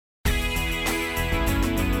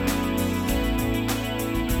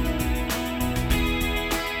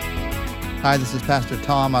Hi, this is Pastor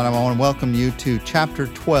Tom, and I want to welcome you to chapter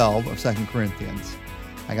 12 of 2 Corinthians.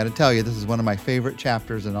 I got to tell you, this is one of my favorite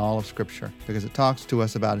chapters in all of Scripture because it talks to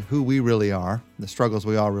us about who we really are, the struggles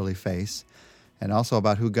we all really face, and also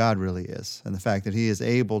about who God really is, and the fact that He is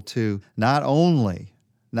able to not only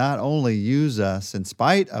use us in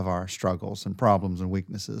spite of our struggles and problems and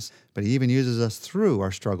weaknesses, but He even uses us through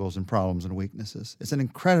our struggles and problems and weaknesses. It's an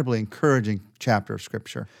incredibly encouraging chapter of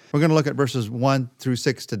Scripture. We're going to look at verses 1 through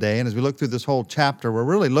 6 today, and as we look through this whole chapter, we're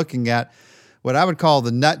really looking at what I would call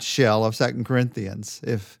the nutshell of 2 Corinthians.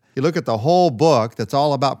 If you look at the whole book that's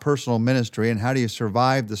all about personal ministry and how do you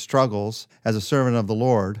survive the struggles as a servant of the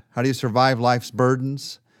Lord, how do you survive life's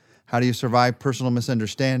burdens, how do you survive personal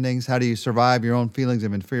misunderstandings? How do you survive your own feelings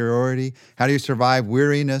of inferiority? How do you survive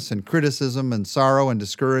weariness and criticism and sorrow and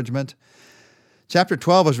discouragement? Chapter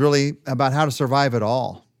 12 is really about how to survive it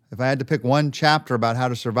all. If I had to pick one chapter about how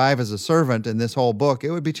to survive as a servant in this whole book,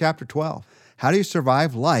 it would be chapter 12. How do you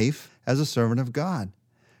survive life as a servant of God?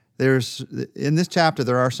 In this chapter,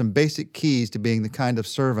 there are some basic keys to being the kind of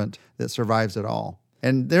servant that survives it all.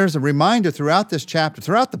 And there's a reminder throughout this chapter,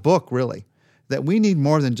 throughout the book really, that we need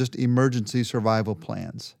more than just emergency survival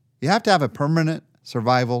plans. You have to have a permanent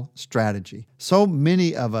survival strategy. So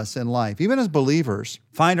many of us in life, even as believers,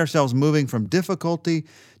 find ourselves moving from difficulty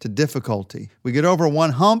to difficulty. We get over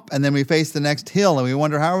one hump and then we face the next hill and we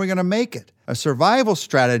wonder, how are we going to make it? A survival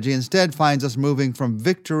strategy instead finds us moving from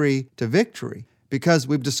victory to victory because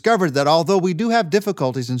we've discovered that although we do have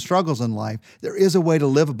difficulties and struggles in life, there is a way to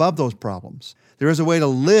live above those problems. There is a way to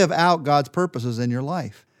live out God's purposes in your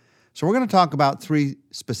life. So we're going to talk about three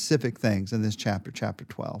specific things in this chapter, chapter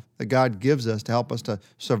 12, that God gives us to help us to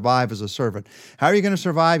survive as a servant. How are you going to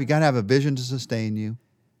survive? You got to have a vision to sustain you.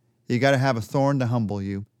 You got to have a thorn to humble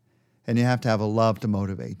you. And you have to have a love to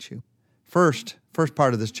motivate you. First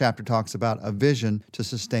part of this chapter talks about a vision to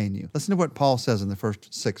sustain you. Listen to what Paul says in the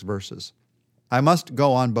first 6 verses. I must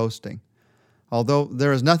go on boasting. Although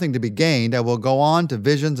there is nothing to be gained, I will go on to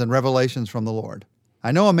visions and revelations from the Lord.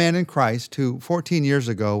 I know a man in Christ who 14 years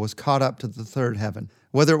ago was caught up to the third heaven.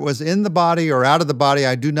 Whether it was in the body or out of the body,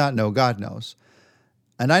 I do not know. God knows.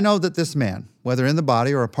 And I know that this man, whether in the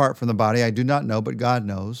body or apart from the body, I do not know, but God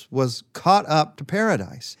knows, was caught up to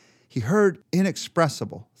paradise. He heard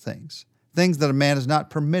inexpressible things that a man is not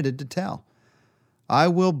permitted to tell. I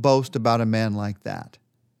will boast about a man like that,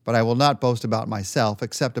 but I will not boast about myself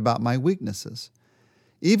except about my weaknesses.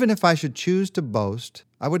 Even if I should choose to boast,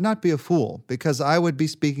 I would not be a fool, because I would be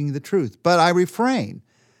speaking the truth. But I refrain,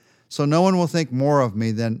 so no one will think more of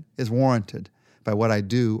me than is warranted by what I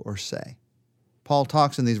do or say. Paul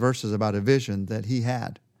talks in these verses about a vision that he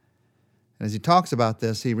had. And as he talks about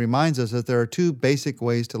this, he reminds us that there are 2 basic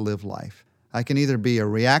ways to live life. I can either be a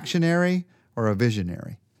reactionary or a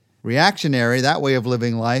visionary. Reactionary, that way of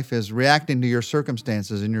living life, is reacting to your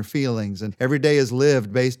circumstances and your feelings, and every day is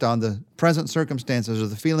lived based on the present circumstances or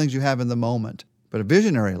the feelings you have in the moment. But a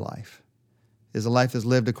visionary life is a life that's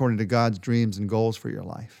lived according to God's dreams and goals for your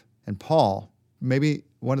life. And Paul, maybe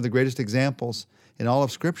one of the greatest examples in all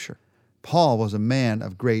of Scripture, Paul was a man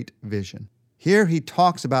of great vision. Here he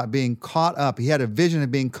talks about being caught up. He had a vision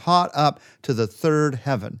of being caught up to the third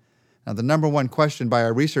heaven. Now, the number one question by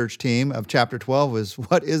our research team of chapter 12 is,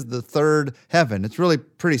 what is the third heaven? It's really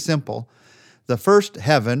pretty simple. The first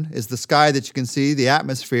heaven is the sky that you can see, the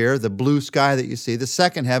atmosphere, the blue sky that you see. The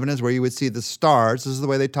second heaven is where you would see the stars. This is the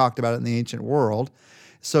way they talked about it in the ancient world.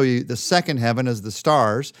 So the second heaven is the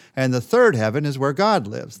stars, and the third heaven is where God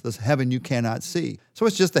lives, the heaven you cannot see. So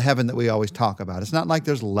it's just the heaven that we always talk about. It's not like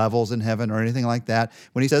there's levels in heaven or anything like that.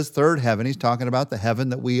 When he says third heaven, he's talking about the heaven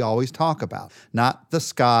that we always talk about. Not the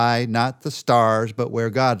sky, not the stars, but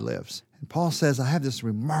where God lives. And Paul says, I have this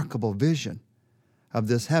remarkable vision of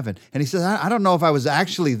this heaven. And he says, I don't know if I was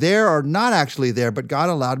actually there or not actually there, but God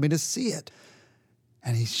allowed me to see it.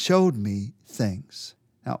 And he showed me things.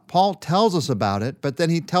 Now, Paul tells us about it, but then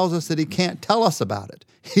he tells us that he can't tell us about it.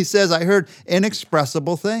 He says, I heard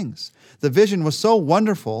inexpressible things. The vision was so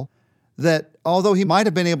wonderful that although he might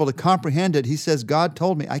have been able to comprehend it, he says, God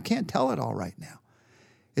told me, I can't tell it all right now.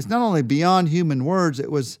 It's not only beyond human words,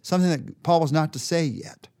 it was something that Paul was not to say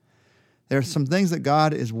yet. There are some things that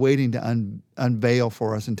God is waiting to unveil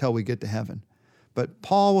for us until we get to heaven. But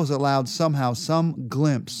Paul was allowed somehow some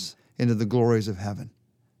glimpse into the glories of heaven.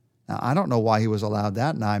 Now, I don't know why he was allowed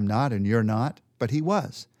that, and I'm not, and you're not, but he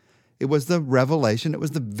was. It was the revelation, it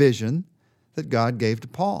was the vision that God gave to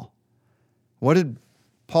Paul. What did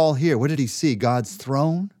Paul hear? What did he see? God's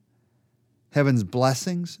throne? Heaven's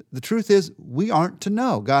blessings? The truth is, we aren't to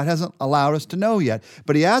know. God hasn't allowed us to know yet,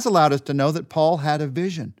 but he has allowed us to know that Paul had a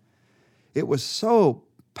vision. It was so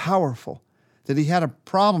powerful that he had a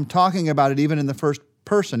problem talking about it even in the first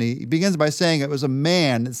person. He begins by saying it was a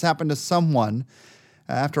man. It's happened to someone.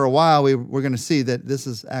 After a while, we're going to see that this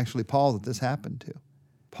is actually Paul that this happened to.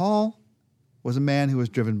 Paul was a man who was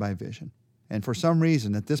driven by vision. And for some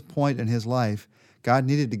reason, at this point in his life, God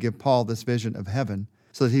needed to give Paul this vision of heaven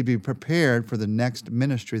so that he'd be prepared for the next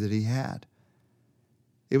ministry that he had.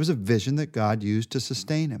 It was a vision that God used to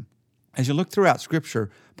sustain him. As you look throughout Scripture,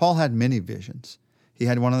 Paul had many visions. He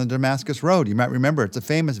had one on the Damascus Road. You might remember, it's a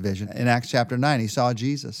famous vision. In Acts chapter 9, he saw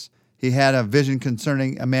Jesus. He had a vision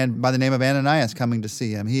concerning a man by the name of Ananias coming to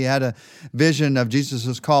see him. He had a vision of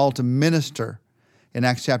Jesus' call to minister in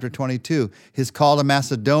Acts chapter 22, his call to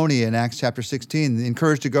Macedonia in Acts chapter 16,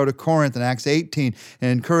 encouraged to go to Corinth in Acts 18,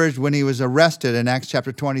 and encouraged when he was arrested in Acts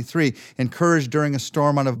chapter 23, encouraged during a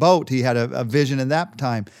storm on a boat. He had a vision in that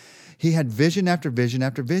time. He had vision after vision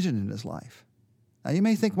after vision in his life. Now you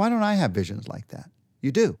may think, why don't I have visions like that?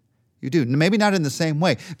 You do. You do. Maybe not in the same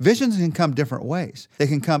way. Visions can come different ways. They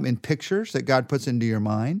can come in pictures that God puts into your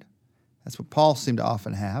mind. That's what Paul seemed to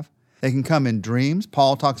often have. They can come in dreams.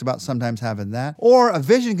 Paul talks about sometimes having that. Or a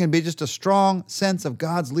vision can be just a strong sense of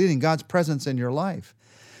God's leading, God's presence in your life.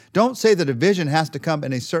 Don't say that a vision has to come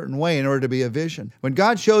in a certain way in order to be a vision. When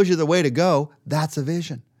God shows you the way to go, that's a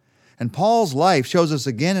vision. And Paul's life shows us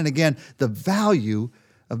again and again the value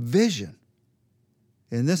of vision.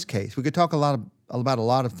 In this case, we could talk about a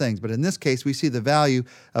lot of things, but in this case, we see the value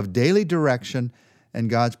of daily direction and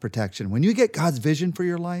God's protection. When you get God's vision for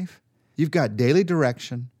your life, you've got daily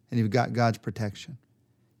direction and you've got God's protection.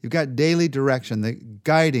 You've got daily direction, the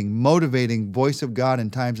guiding, motivating voice of God in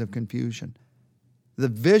times of confusion. The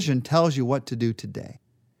vision tells you what to do today.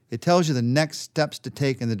 It tells you the next steps to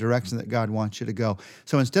take in the direction that God wants you to go.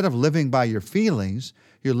 So instead of living by your feelings,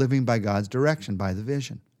 you're living by God's direction, by the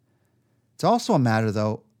vision. It's also a matter,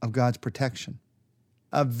 though, of God's protection.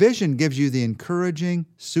 A vision gives you the encouraging,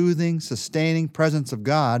 soothing, sustaining presence of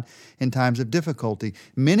God in times of difficulty.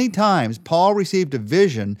 Many times, Paul received a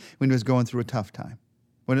vision when he was going through a tough time,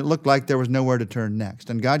 when it looked like there was nowhere to turn next.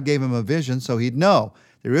 And God gave him a vision so he'd know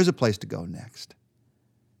there is a place to go next.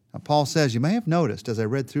 Now, Paul says, you may have noticed as I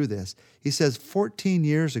read through this, he says 14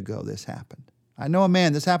 years ago this happened. I know a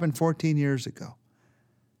man, this happened 14 years ago.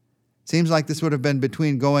 Seems like this would have been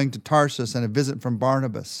between going to Tarsus and a visit from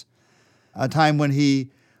Barnabas, a time when he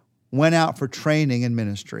went out for training in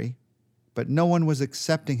ministry, but no one was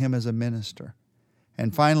accepting him as a minister.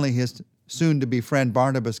 And finally, his soon-to-be friend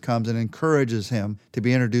Barnabas comes and encourages him to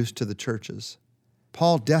be introduced to the churches.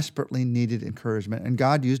 Paul desperately needed encouragement, and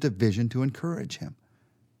God used a vision to encourage him.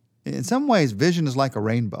 In some ways, vision is like a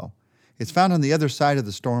rainbow. It's found on the other side of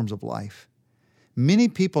the storms of life. Many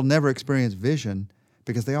people never experience vision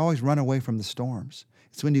because they always run away from the storms.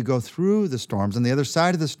 It's when you go through the storms, on the other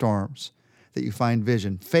side of the storms, that you find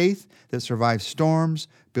vision. Faith that survives storms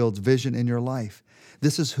builds vision in your life.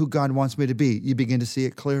 This is who God wants me to be. You begin to see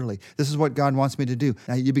it clearly. This is what God wants me to do.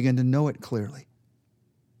 Now you begin to know it clearly.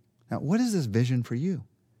 Now, what is this vision for you?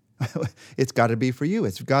 It's got to be for you.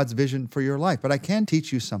 It's God's vision for your life. But I can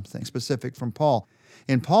teach you something specific from Paul.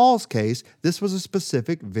 In Paul's case, this was a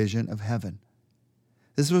specific vision of heaven.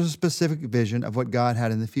 This was a specific vision of what God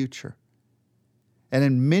had in the future. And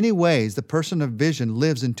in many ways, the person of vision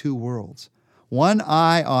lives in two worlds. One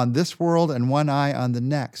eye on this world and one eye on the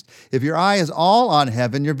next. If your eye is all on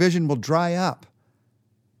heaven, your vision will dry up.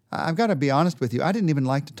 I've got to be honest with you, I didn't even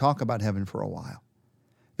like to talk about heaven for a while,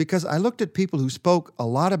 because I looked at people who spoke a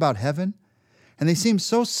lot about heaven, and they seemed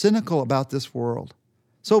so cynical about this world,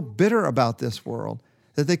 so bitter about this world,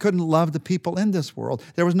 that they couldn't love the people in this world.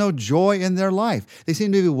 There was no joy in their life. They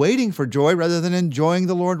seemed to be waiting for joy rather than enjoying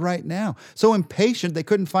the Lord right now. So impatient, they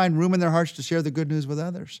couldn't find room in their hearts to share the good news with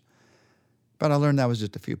others. But I learned that was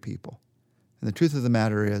just a few people. And the truth of the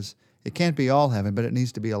matter is, it can't be all heaven, but it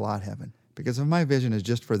needs to be a lot heaven. Because if my vision is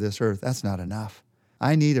just for this earth, that's not enough.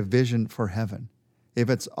 I need a vision for heaven.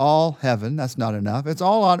 If it's all heaven, that's not enough. It's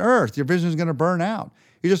all on earth. Your vision is going to burn out.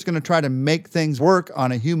 You're just going to try to make things work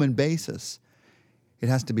on a human basis. It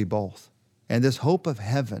has to be both. And this hope of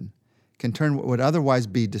heaven can turn what would otherwise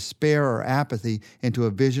be despair or apathy into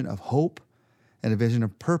a vision of hope and a vision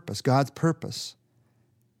of purpose, God's purpose.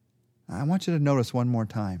 I want you to notice one more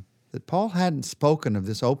time that Paul hadn't spoken of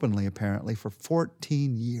this openly, apparently, for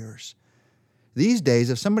 14 years. These days,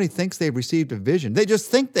 if somebody thinks they've received a vision, they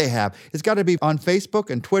just think they have. It's got to be on Facebook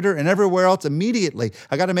and Twitter and everywhere else immediately.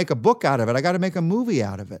 I got to make a book out of it. I got to make a movie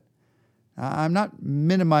out of it. I'm not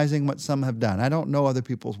minimizing what some have done. I don't know other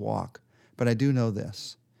people's walk, but I do know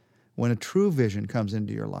this. When a true vision comes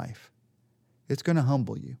into your life, it's going to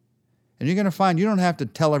humble you. And you're going to find you don't have to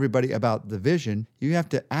tell everybody about the vision. You have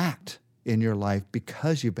to act in your life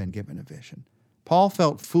because you've been given a vision. Paul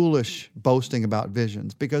felt foolish boasting about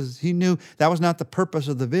visions because he knew that was not the purpose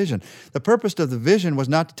of the vision. The purpose of the vision was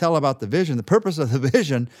not to tell about the vision. The purpose of the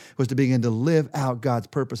vision was to begin to live out God's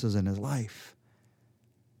purposes in his life.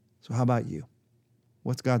 So how about you?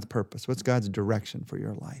 What's God's purpose? What's God's direction for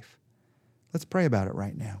your life? Let's pray about it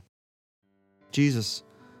right now. Jesus,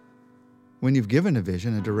 when you've given a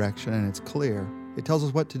vision, a direction, and it's clear, it tells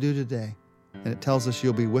us what to do today. And it tells us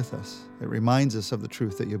you'll be with us. It reminds us of the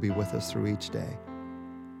truth that you'll be with us through each day.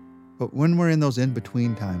 But when we're in those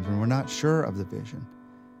in-between times, when we're not sure of the vision,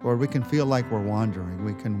 or we can feel like we're wandering,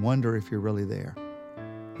 we can wonder if you're really there.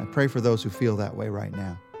 I pray for those who feel that way right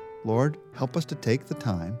now. Lord, help us to take the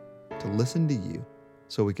time to listen to you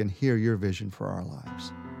so we can hear your vision for our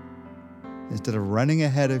lives. Instead of running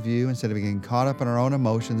ahead of you, instead of getting caught up in our own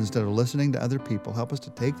emotions, instead of listening to other people, help us to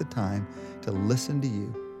take the time to listen to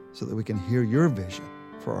you so that we can hear your vision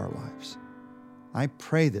for our lives. I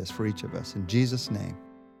pray this for each of us. In Jesus' name,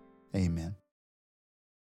 amen.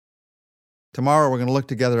 Tomorrow we're going to look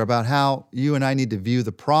together about how you and I need to view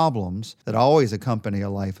the problems that always accompany a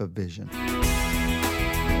life of vision.